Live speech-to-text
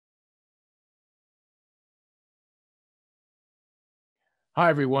Hi,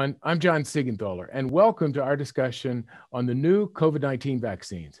 everyone. I'm John Siegenthaler, and welcome to our discussion on the new COVID-19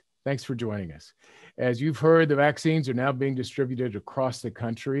 vaccines. Thanks for joining us. As you've heard, the vaccines are now being distributed across the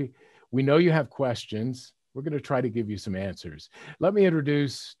country. We know you have questions. We're going to try to give you some answers. Let me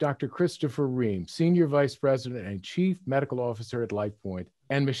introduce Dr. Christopher Rehm, Senior Vice President and Chief Medical Officer at LifePoint,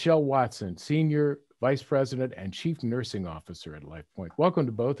 and Michelle Watson, Senior Vice President and Chief Nursing Officer at LifePoint. Welcome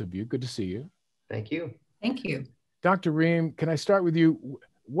to both of you. Good to see you. Thank you. Thank you. Dr. Rehm, can I start with you?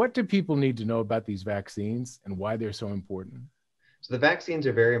 What do people need to know about these vaccines and why they're so important? So the vaccines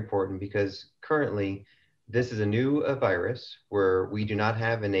are very important because currently this is a new virus where we do not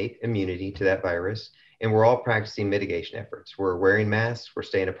have innate immunity to that virus, and we're all practicing mitigation efforts. We're wearing masks, we're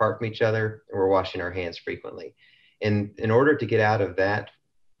staying apart from each other, and we're washing our hands frequently. And in order to get out of that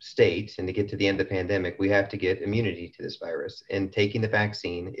state and to get to the end of the pandemic, we have to get immunity to this virus, and taking the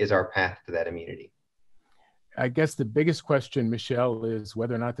vaccine is our path to that immunity. I guess the biggest question, Michelle, is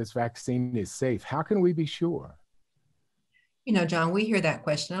whether or not this vaccine is safe. How can we be sure? You know, John, we hear that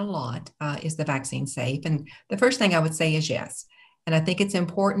question a lot. Is the vaccine safe? And the first thing I would say is yes. And I think it's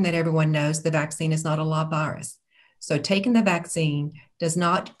important that everyone knows the vaccine is not a live virus. So taking the vaccine does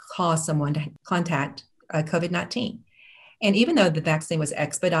not cause someone to contact COVID-19. And even though the vaccine was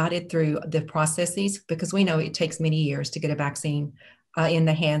expedited through the processes, because we know it takes many years to get a vaccine in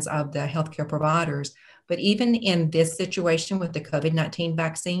the hands of the healthcare providers, but even in this situation with the COVID-19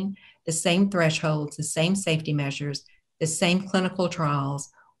 vaccine, the same thresholds, the same safety measures, the same clinical trials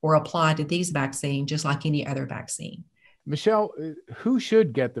were applied to these vaccines just like any other vaccine. Michelle, who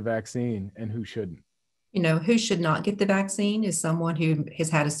should get the vaccine and who shouldn't? You know, who should not get the vaccine is someone who has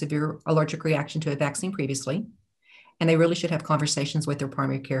had a severe allergic reaction to a vaccine previously, and they really should have conversations with their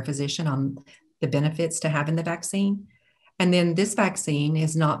primary care physician on the benefits to having the vaccine. And then this vaccine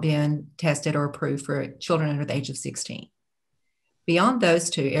has not been tested or approved for children under the age of 16. Beyond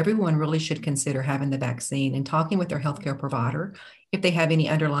those two, everyone really should consider having the vaccine and talking with their healthcare provider if they have any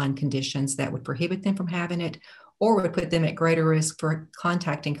underlying conditions that would prohibit them from having it or would put them at greater risk for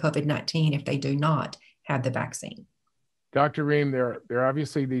contacting COVID-19 if they do not have the vaccine. Dr. Rehm, there are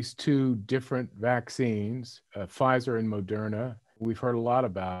obviously these two different vaccines, Pfizer and Moderna. We've heard a lot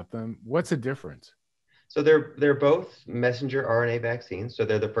about them. What's the difference? So they're both messenger RNA vaccines. So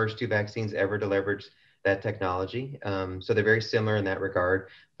they're the first two vaccines ever to leverage that technology. So they're very similar in that regard.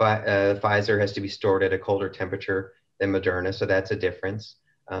 But Pfizer has to be stored at a colder temperature than Moderna, so that's a difference.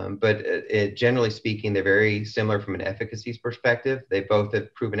 But generally speaking, they're very similar from an efficacy perspective. They both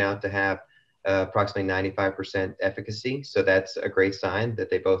have proven out to have approximately 95% efficacy. So that's a great sign that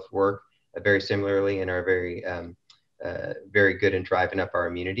they both work very similarly and are very good in driving up our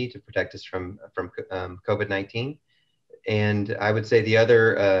immunity to protect us from COVID-19. And I would say the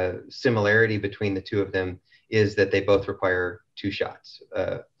other similarity between the two of them is that they both require 2 shots.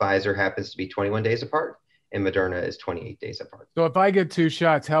 Pfizer happens to be 21 days apart and Moderna is 28 days apart. So if I get 2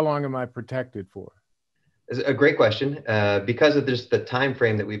 shots, how long am I protected for? It's a great question. Because of just the time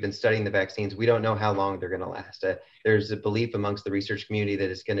frame that we've been studying the vaccines, we don't know how long they're going to last. There's a belief amongst the research community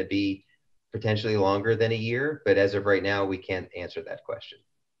that it's going to be potentially longer than a year, but as of right now, we can't answer that question.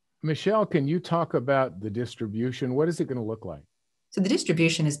 Michelle, can you talk about the distribution? What is it going to look like? So the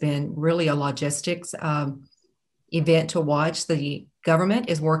distribution has been really a logistics event to watch. The government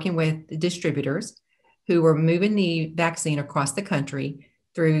is working with the distributors who are moving the vaccine across the country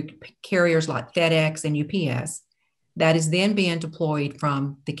through carriers like FedEx and UPS. That is then being deployed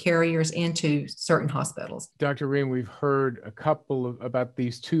from the carriers into certain hospitals. Dr. Rehm, we've heard a couple about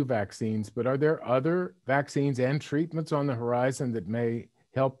these 2 vaccines, but are there other vaccines and treatments on the horizon that may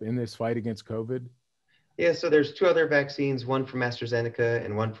help in this fight against COVID? Yeah, so there's 2 other vaccines, one from AstraZeneca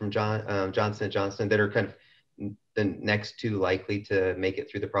and one from Johnson & Johnson that are kind of the next 2 likely to make it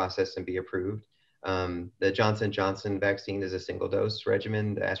through the process and be approved. The Johnson & Johnson vaccine is a single dose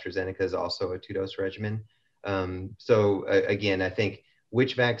regimen. The AstraZeneca is also a 2-dose regimen. So again, I think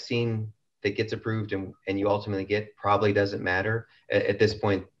which vaccine that gets approved and you ultimately get probably doesn't matter. At this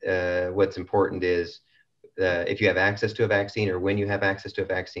point, what's important is if you have access to a vaccine or when you have access to a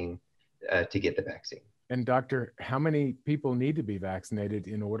vaccine to get the vaccine. And doctor, how many people need to be vaccinated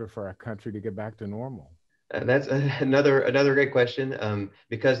in order for our country to get back to normal? That's another great question.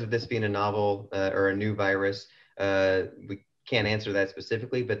 Because of this being a novel or a new virus, we can't answer that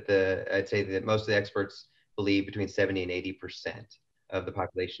specifically, but I'd say that most of the experts believe between 70 and 80% of the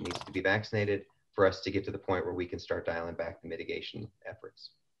population needs to be vaccinated for us to get to the point where we can start dialing back the mitigation efforts.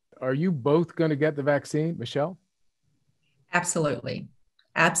 Are you both going to get the vaccine, Michelle? Absolutely.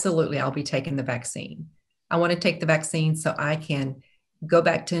 Absolutely. I'll be taking the vaccine. I want to take the vaccine so I can go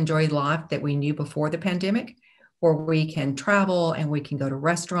back to enjoy life that we knew before the pandemic. where we can travel and we can go to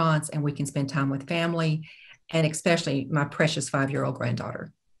restaurants and we can spend time with family, and especially my precious 5-year-old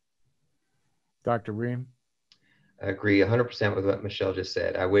granddaughter. Dr. Rehm? I agree 100% with what Michelle just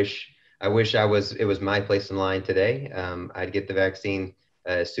said. I wish it was my place in line today. I'd get the vaccine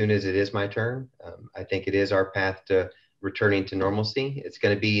as soon as it is my turn. I think it is our path to returning to normalcy. It's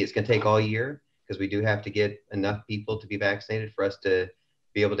going to take all year, because we do have to get enough people to be vaccinated for us to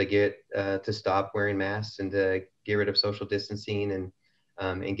be able to get to stop wearing masks and to get rid of social distancing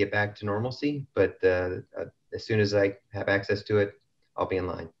and get back to normalcy. But as soon as I have access to it, I'll be in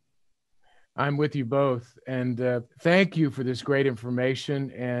line. I'm with you both. And thank you for this great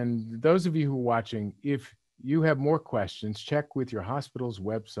information. And those of you who are watching, if you have more questions, check with your hospital's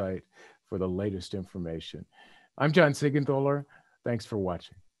website for the latest information. I'm John Siegenthaler. Thanks for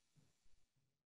watching.